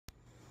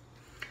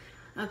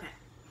Okay.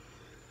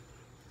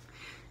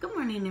 Good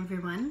morning,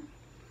 everyone.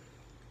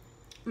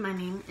 My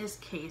name is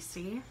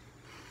Casey.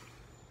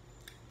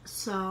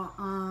 So,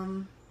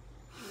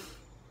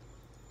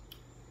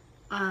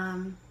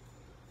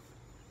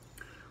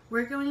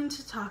 we're going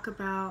to talk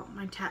about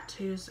my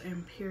tattoos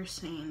and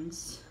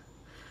piercings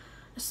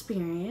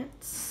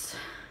experience.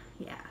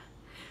 Yeah.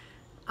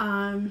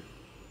 And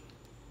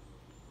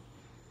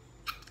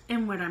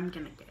what I'm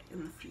gonna get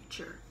in the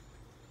future.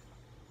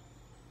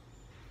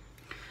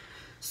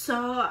 So,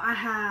 I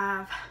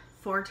have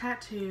 4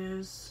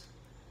 tattoos,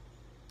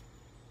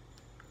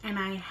 and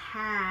I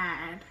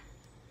had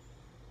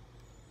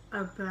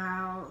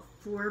about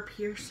 4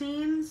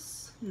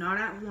 piercings, not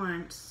at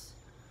once,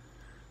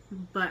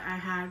 but I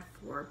had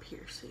 4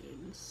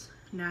 piercings.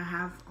 Now I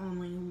have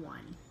only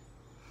 1.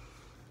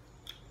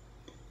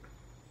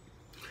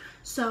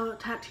 So,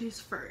 tattoos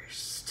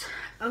first.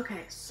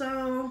 Okay,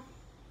 so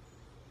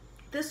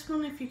this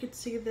one, if you could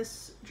see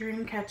this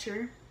dream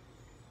catcher.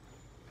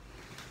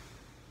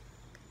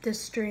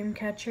 This dream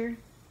catcher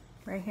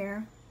right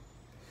here.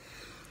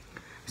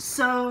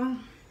 So,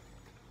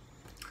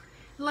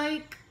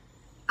 like,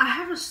 I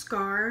have a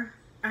scar.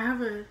 I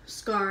have a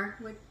scar,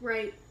 like,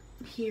 right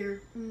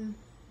here,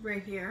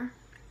 right here.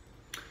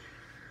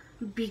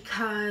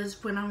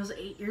 Because when I was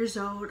 8 years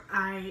old,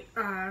 I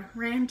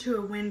ran to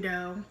a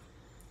window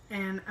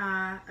and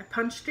I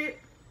punched it.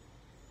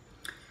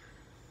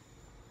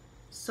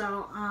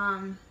 So,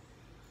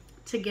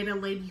 to get a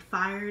lady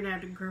fired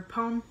at a group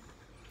home.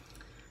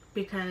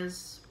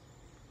 Because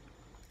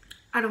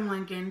I don't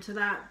want to get into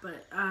that,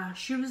 but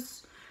she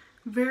was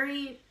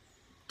very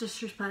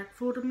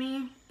disrespectful to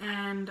me,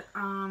 and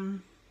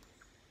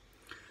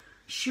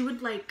she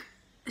would like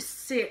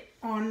sit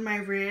on my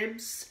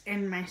ribs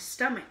and my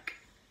stomach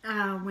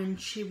when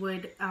she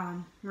would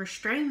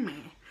restrain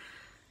me.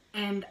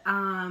 And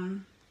I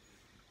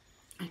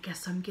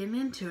guess I'm getting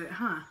into it,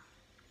 huh?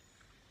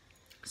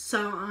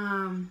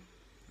 So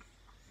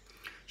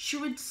she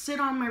would sit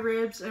on my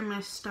ribs and my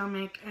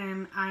stomach,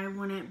 and I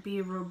wouldn't be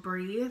able to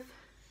breathe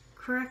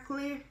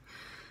correctly.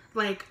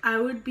 Like, I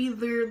would be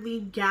literally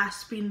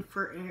gasping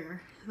for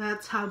air.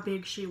 That's how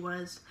big she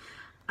was.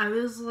 I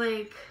was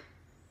like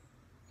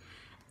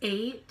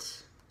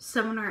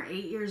 7 or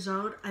 8 years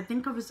old. I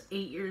think I was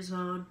 8 years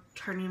old,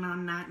 turning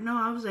on 9. No,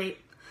 I was 8.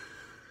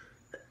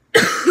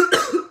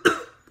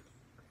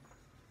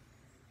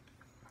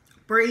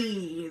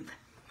 Breathe.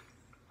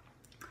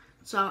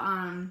 So,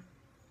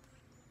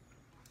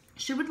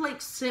 she would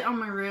like sit on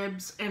my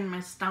ribs and my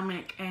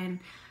stomach, and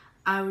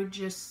I would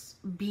just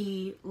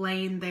be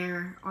laying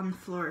there on the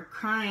floor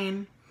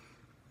crying,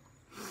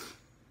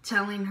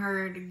 telling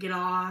her to get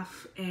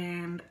off,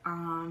 and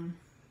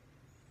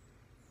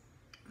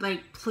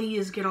like,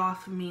 please get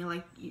off of me,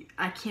 like,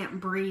 I can't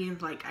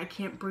breathe, like, I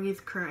can't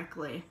breathe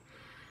correctly.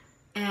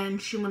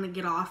 And she wouldn't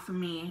get off of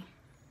me.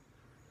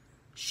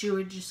 She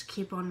would just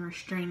keep on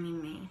restraining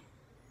me.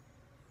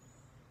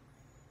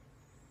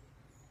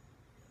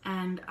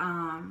 And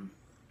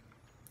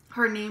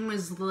her name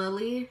was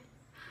Lily.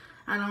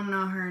 I don't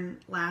know her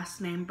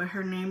last name, but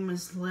her name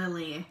was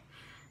Lily.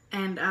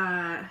 And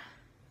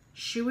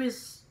she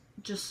was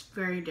just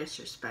very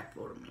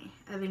disrespectful to me.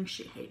 I think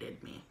she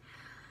hated me.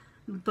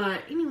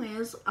 But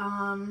anyways,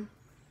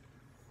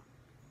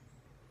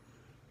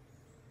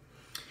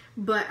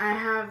 but I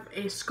have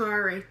a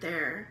scar right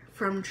there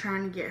from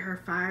trying to get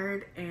her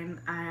fired, and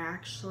I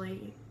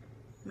actually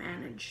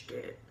managed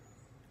it.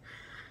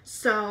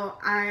 So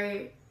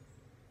I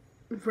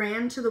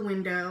ran to the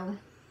window.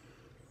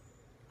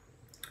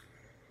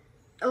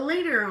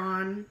 Later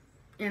on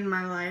in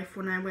my life,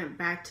 when I went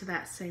back to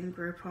that same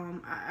group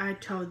home, I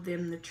told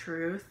them the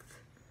truth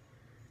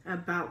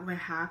about what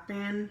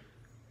happened.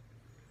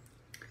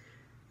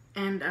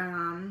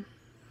 And,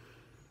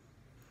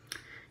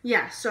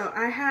 yeah, so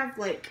I have,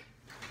 like,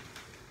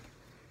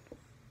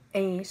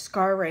 a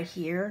scar right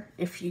here,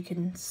 if you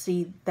can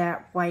see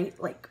that white,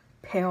 like,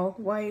 pale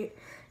white,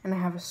 and I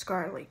have a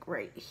scar, like,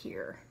 right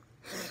here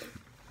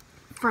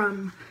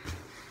from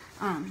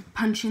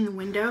punching the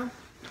window.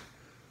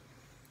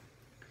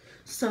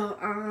 So,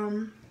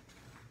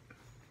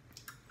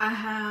 I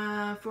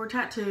have 4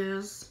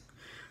 tattoos.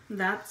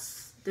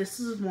 This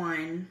is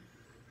one.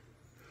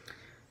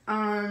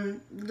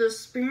 The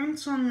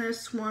experience on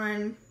this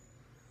one,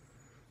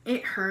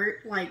 it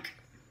hurt like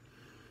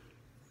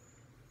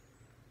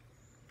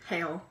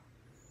hell.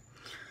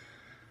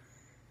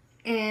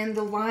 And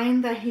the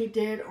line that he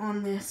did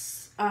on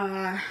this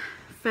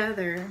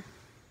feather,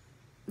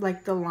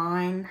 like the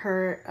line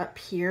hurt, up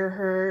here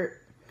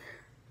hurt,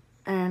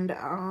 and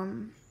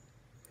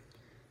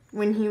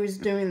when he was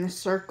doing the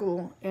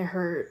circle, it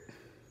hurt.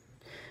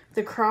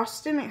 The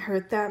cross didn't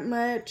hurt that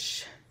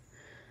much,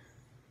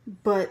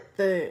 but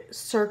the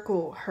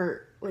circle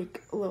hurt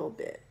like a little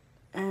bit.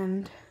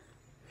 And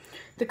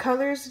the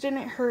colors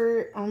didn't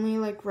hurt, only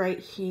like right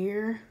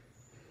here.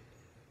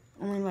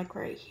 Only like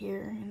right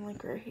here and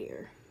like right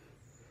here.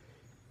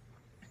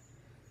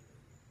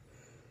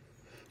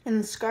 And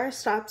the scar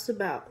stops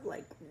about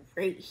like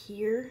right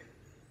here.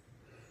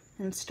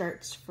 and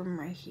starts from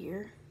right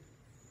here.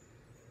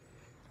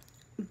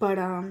 But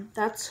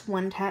that's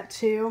one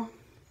tattoo.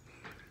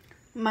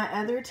 My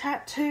other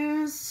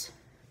tattoos,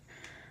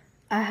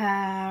 I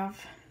have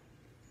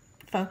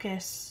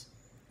focus.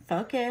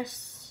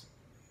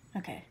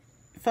 Okay,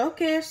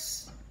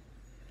 focus.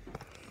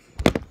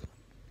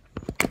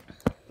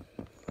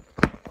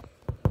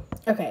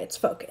 Okay, it's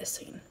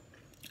focusing.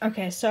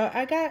 Okay, so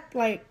I got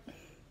like,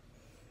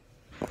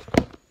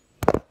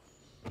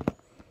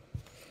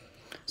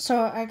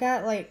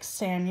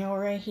 Samuel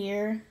right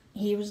here.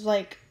 He was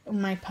like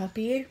my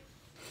puppy.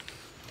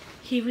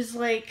 He was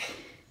like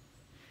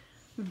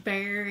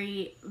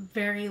very,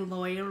 very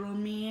loyal to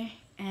me.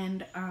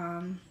 And,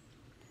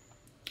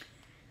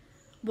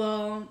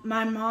 well,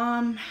 my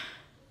mom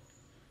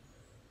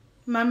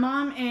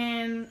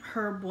and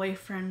her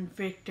boyfriend,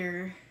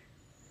 Victor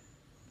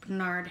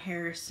Bernard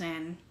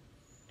Harrison,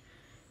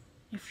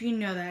 if you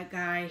know that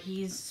guy,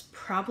 he's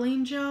probably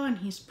in jail and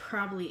he's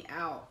probably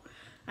out.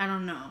 I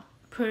don't know.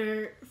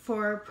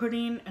 For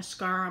putting a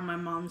scar on my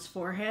mom's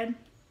forehead.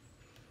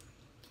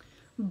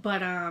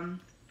 But,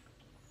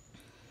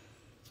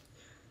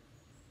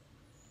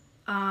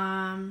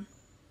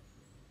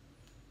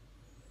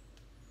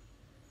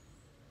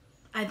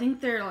 I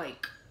think they're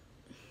like,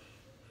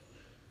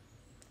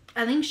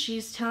 I think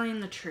she's telling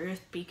the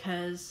truth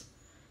because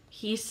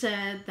he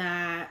said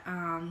that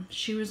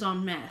she was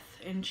on meth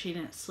and she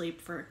didn't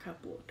sleep for a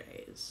couple of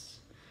days.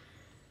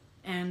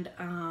 And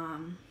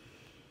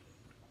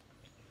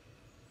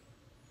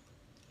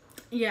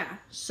yeah,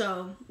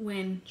 so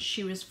when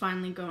she was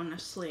finally going to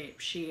sleep,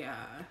 she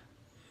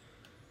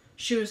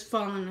was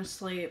falling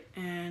asleep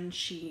and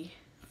she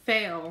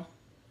fell.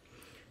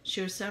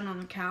 She was sitting on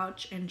the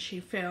couch and she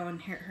fell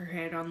and hit her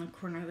head on the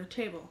corner of the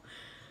table.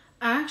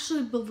 I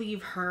actually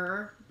believe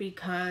her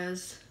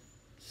because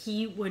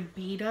he would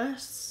beat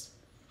us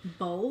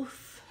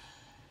both.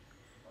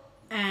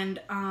 And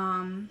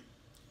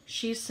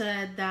she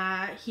said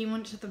that he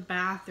went to the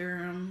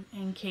bathroom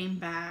and came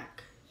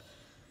back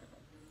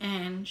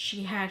and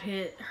she had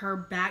hit her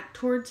back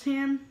towards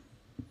him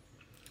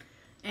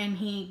and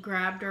he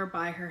grabbed her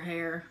by her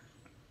hair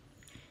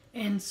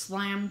and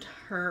slammed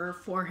her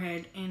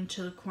forehead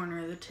into the corner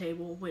of the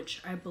table,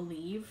 which I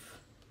believe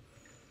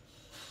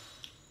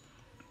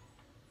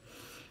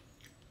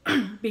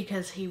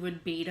because he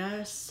would beat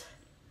us.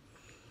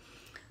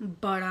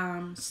 But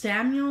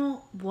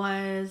Samuel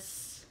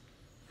was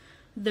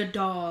the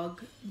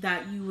dog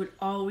that you would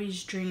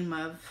always dream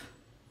of.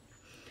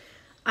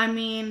 I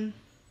mean,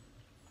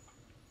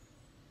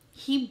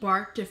 he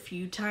barked a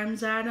few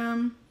times at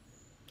him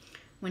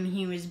when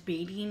he was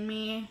beating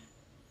me.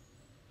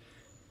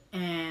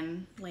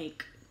 And,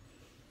 like,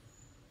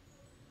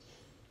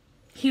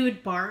 he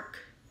would bark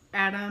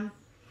at him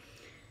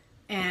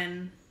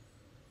and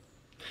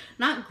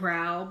not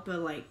growl, but,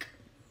 like,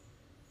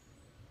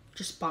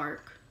 just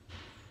bark.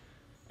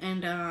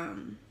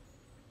 And,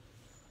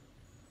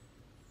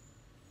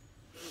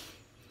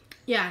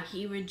 yeah,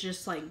 he would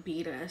just, like,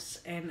 beat us.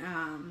 And,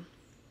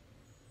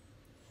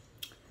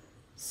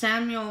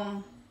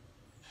 Samuel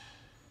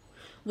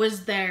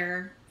was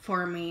there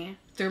for me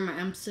through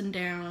my ups and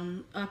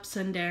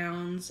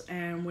downs,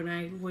 and when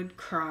I would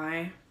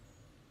cry.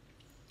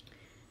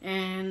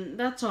 And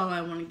that's all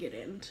I want to get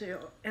into.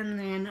 And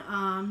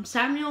then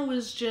Samuel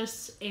was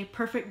just a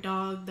perfect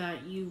dog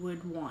that you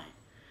would want,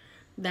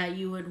 that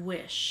you would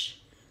wish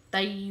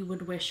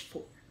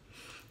for.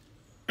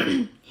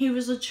 He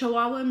was a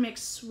Chihuahua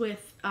mixed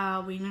with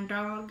Wiener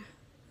Dog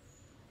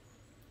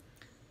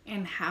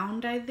and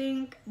Hound, I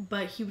think,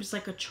 but he was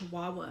like a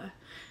Chihuahua,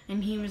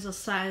 and he was the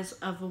size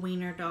of a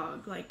Wiener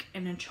Dog, like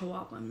in a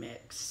Chihuahua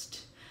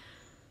mixed.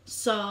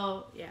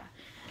 So yeah,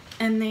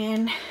 and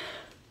then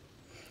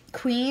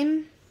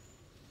Queen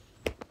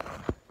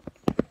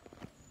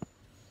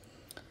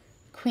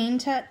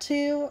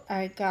tattoo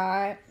I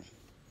got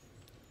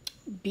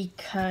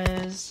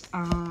because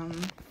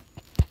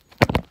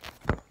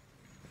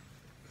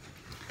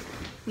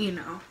you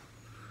know,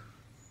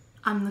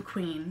 I'm the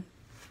queen.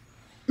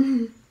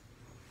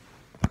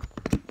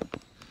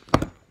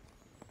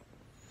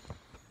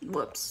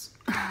 Whoops.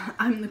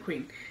 I'm the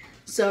queen.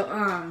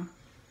 So,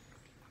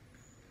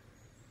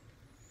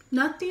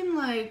 nothing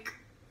like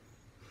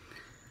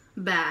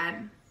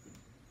bad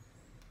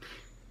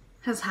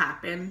has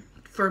happened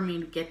for me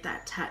to get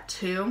that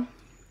tattoo.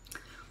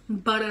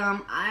 But,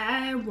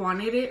 I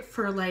wanted it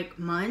for like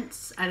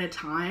months at a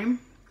time.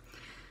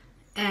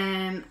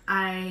 And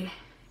I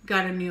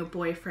got a new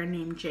boyfriend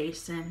named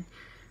Jason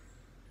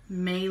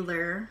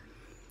Mailer.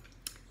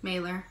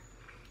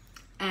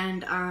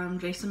 And,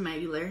 Jason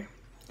Mailer.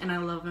 And I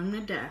love him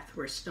to death.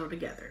 We're still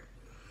together.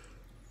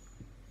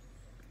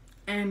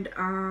 And,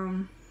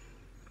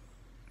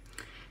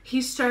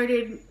 he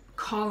started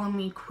calling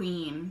me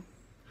Queen.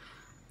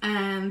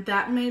 And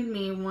that made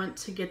me want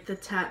to get the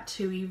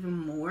tattoo even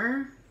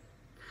more.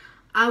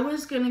 I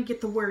was gonna get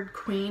the word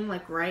Queen,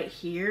 like, right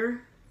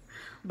here.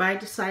 But I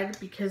decided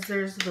because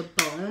there's the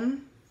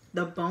bone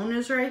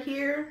is right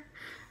here.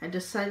 I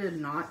decided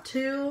not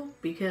to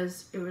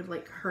because it would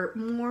like hurt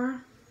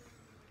more.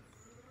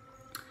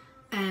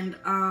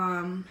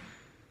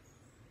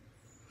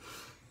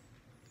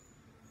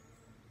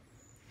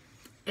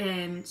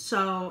 And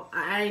so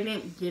I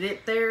didn't get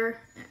it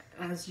there,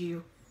 as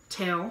you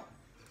tell.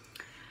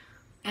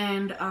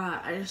 And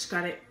I just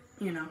got it,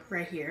 you know,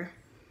 right here.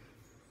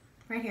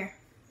 Right here.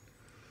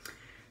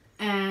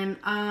 And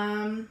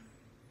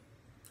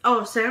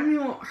oh,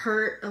 Samuel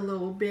hurt a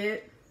little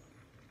bit.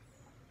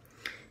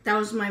 That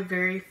was my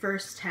very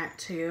first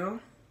tattoo.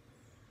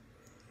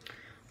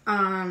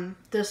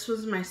 This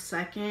was my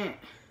second.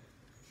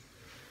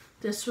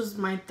 This was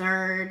my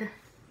third.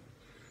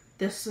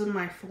 This is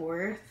my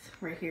fourth,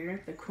 right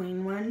here, the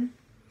queen one.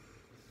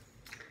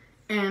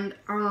 And,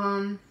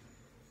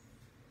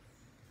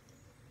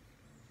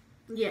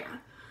 yeah.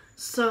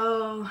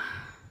 So,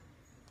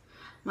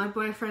 my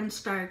boyfriend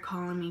started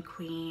calling me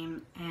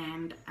queen,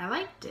 and I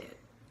liked it.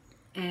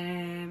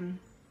 And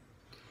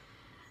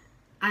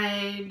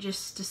I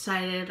just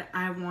decided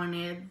I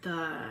wanted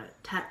the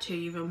tattoo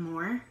even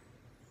more.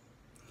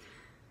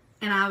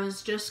 And I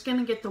was just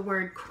gonna get the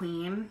word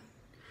queen,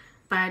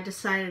 but I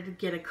decided to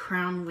get a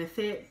crown with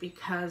it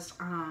because,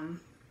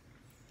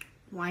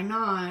 why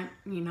not,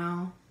 you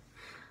know?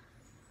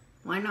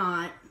 Why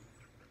not?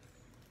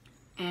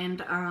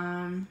 And,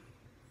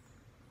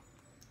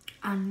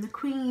 I'm the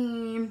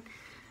queen.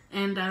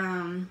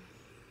 And,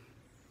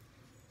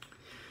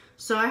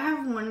 so I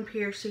have one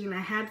piercing. I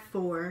had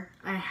 4.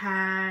 I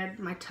had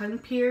my tongue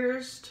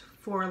pierced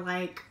for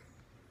like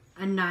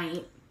a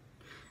night,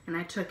 and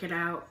I took it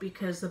out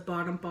because the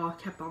bottom ball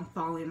kept on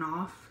falling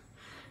off,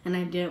 and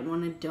I didn't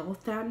want to deal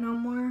with that no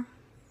more.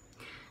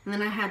 And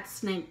then I had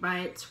snake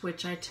bites,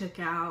 which I took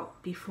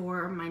out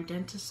before my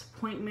dentist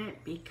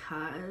appointment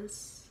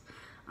because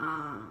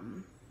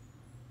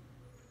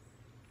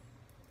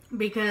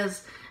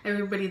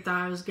everybody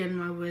thought I was getting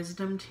my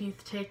wisdom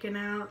teeth taken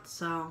out.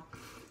 So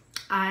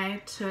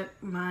I took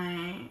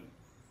my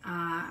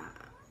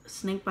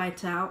snake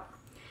bites out,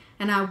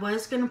 and I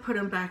was going to put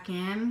them back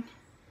in,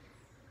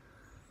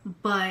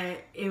 but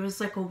it was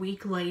like a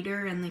week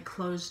later and they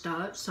closed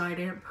up, so I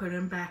didn't put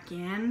them back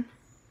in.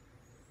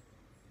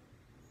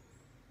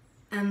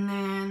 And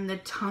then the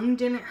tongue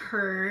didn't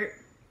hurt.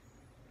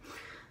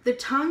 The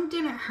tongue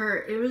didn't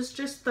hurt. It was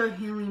just the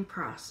healing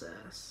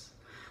process.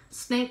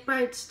 Snake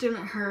bites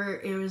didn't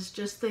hurt. It was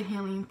just the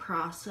healing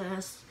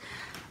process.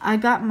 I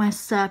got my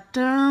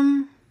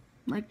septum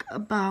like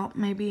about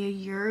maybe a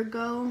year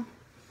ago,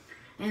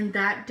 and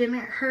that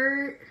didn't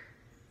hurt.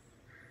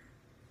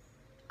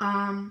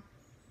 The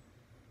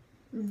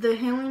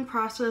healing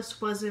process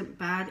wasn't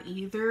bad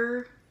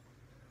either,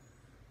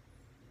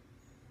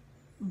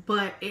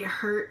 but it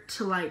hurt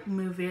to like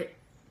move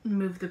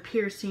the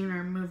piercing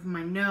or move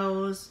my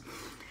nose,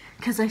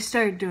 because I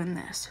started doing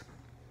this.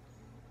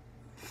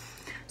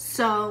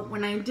 So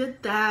when I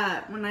did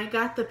that, when I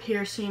got the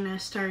piercing, I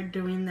started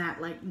doing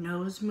that like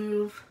nose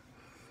move.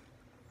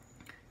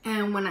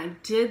 And when I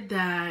did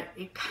that,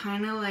 it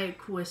kind of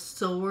like was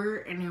sore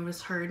and it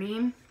was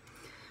hurting,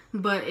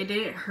 but it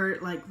didn't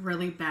hurt like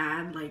really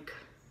bad like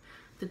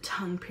the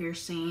tongue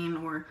piercing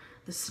or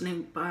the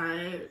snake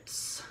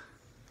bites.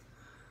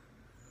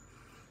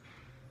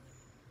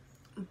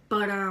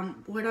 But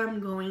what I'm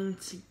going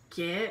to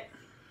get,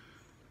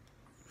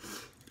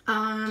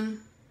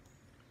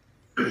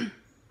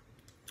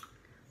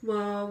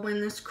 well,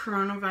 when this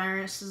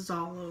coronavirus is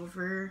all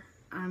over,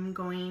 I'm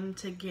going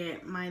to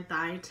get my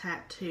thigh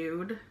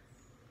tattooed.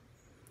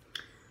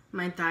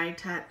 My thigh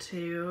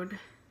tattooed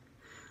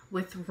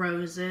with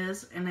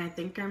roses, and I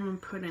think I'm going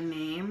to put a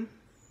name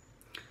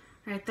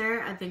right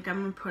there. I think I'm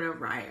going to put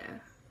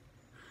Araya,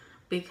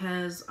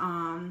 because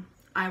I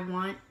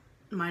want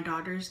my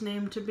daughter's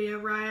name to be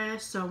Araya,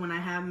 so when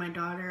I have my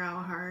daughter,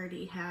 I'll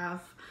already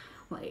have,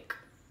 like,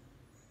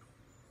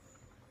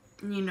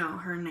 you know,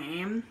 her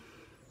name.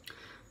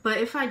 But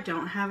if I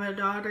don't have a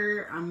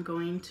daughter, I'm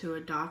going to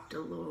adopt a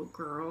little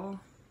girl,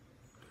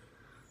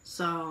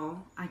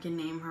 so I can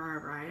name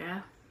her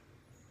Araya.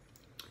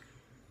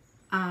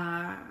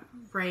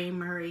 Ray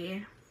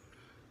Marie.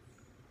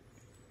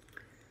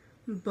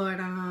 But,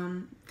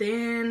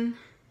 then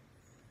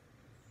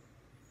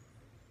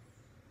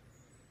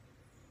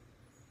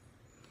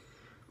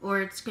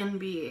or it's gonna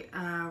be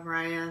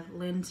Raya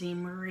Lindsay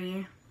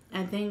Marie.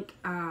 I think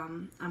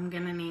I'm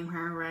gonna name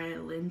her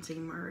Raya Lindsay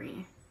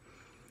Marie.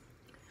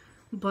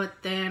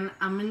 But then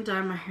I'm gonna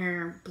dye my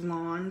hair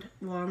blonde.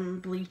 Well, I'm gonna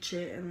bleach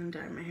it and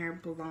then dye my hair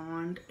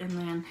blonde. And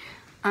then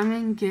I'm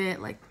gonna get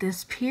like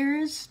this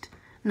pierced,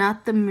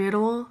 not the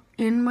middle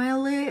in my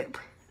lip,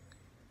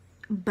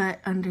 but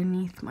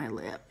underneath my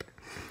lip.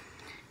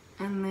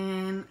 And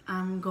then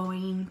I'm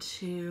going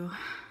to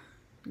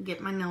get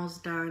my nails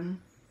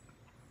done.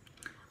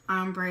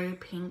 Ombre,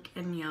 pink,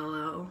 and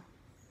yellow.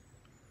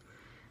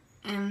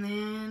 And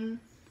then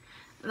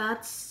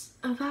that's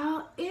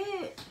about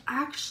it.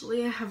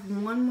 Actually, I have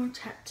one more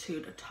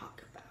tattoo to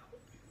talk about.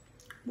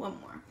 One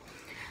more.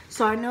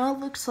 So I know it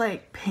looks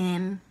like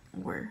pin,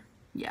 or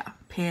yeah,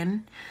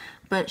 pin,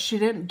 but she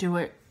didn't do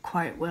it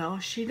quite well.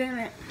 She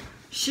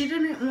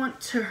didn't want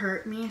to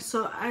hurt me,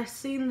 so I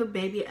seen the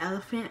baby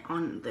elephant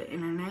on the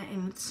internet,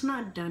 and it's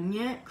not done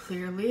yet,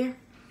 clearly.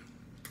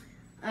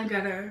 I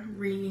gotta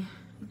redo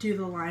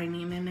the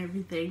lining and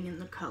everything in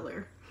the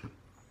color.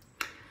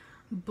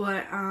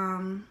 But,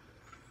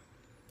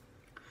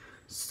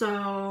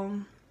 so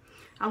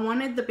I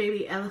wanted the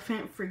baby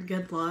elephant for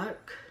good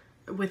luck,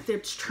 with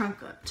its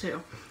trunk up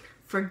too,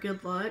 for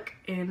good luck,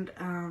 and,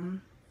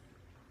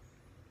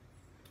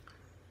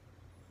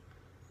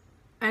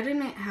 I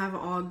didn't have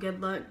all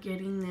good luck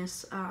getting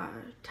this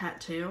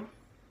tattoo,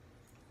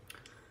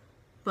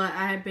 but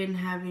I've been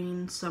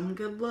having some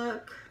good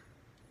luck,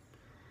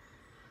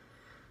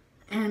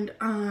 and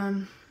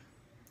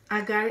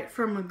I got it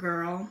from a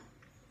girl.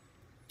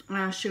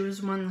 She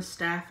was one of the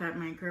staff at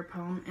my group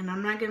home, and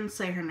I'm not gonna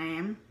say her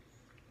name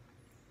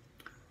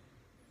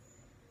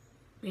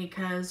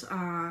because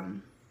I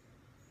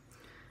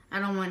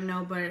don't want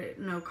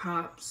no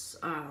cops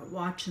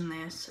watching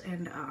this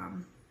and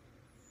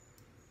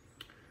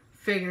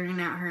figuring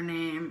out her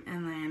name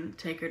and then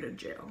take her to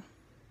jail.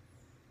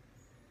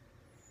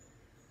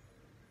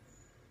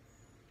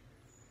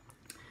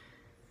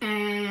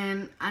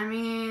 And I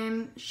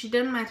mean, she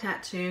did my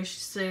tattoo.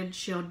 She said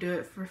she'll do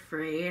it for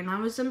free, and I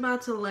was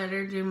about to let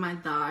her do my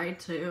thigh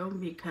too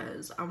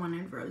because I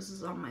wanted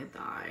roses on my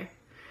thigh.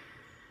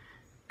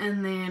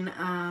 And then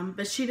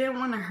but she didn't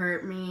want to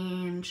hurt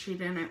me, and she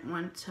didn't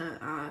want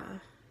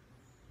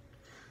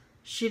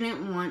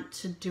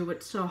to do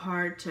it so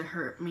hard to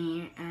hurt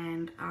me,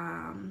 and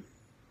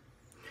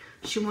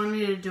she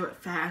wanted to do it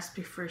fast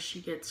before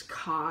she gets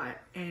caught,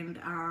 and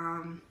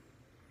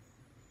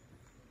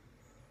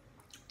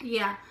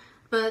yeah,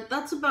 but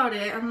that's about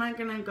it. I'm not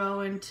gonna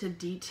go into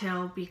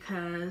detail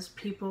because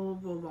people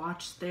will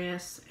watch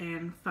this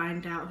and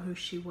find out who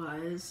she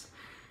was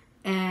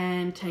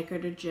and take her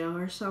to jail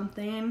or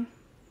something.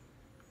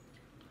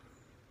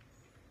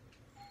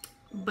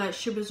 But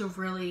she was a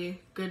really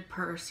good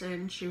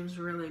person. She was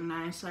really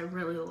nice. I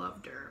really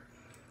loved her.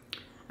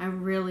 I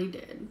really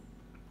did.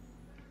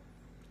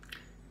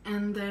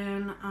 And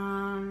then,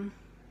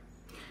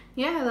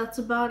 yeah, that's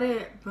about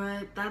it.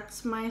 But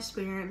that's my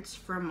experience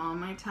from all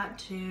my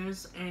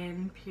tattoos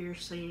and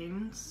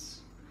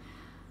piercings.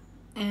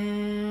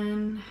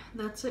 And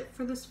that's it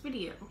for this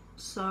video.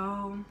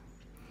 So,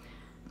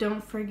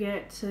 don't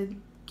forget to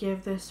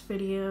give this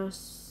video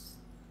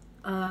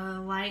a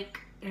like,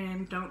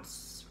 and don't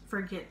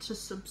forget to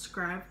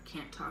subscribe.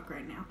 Can't talk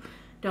right now.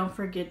 Don't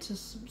forget to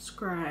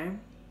subscribe,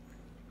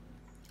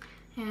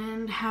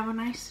 and have a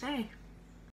nice day.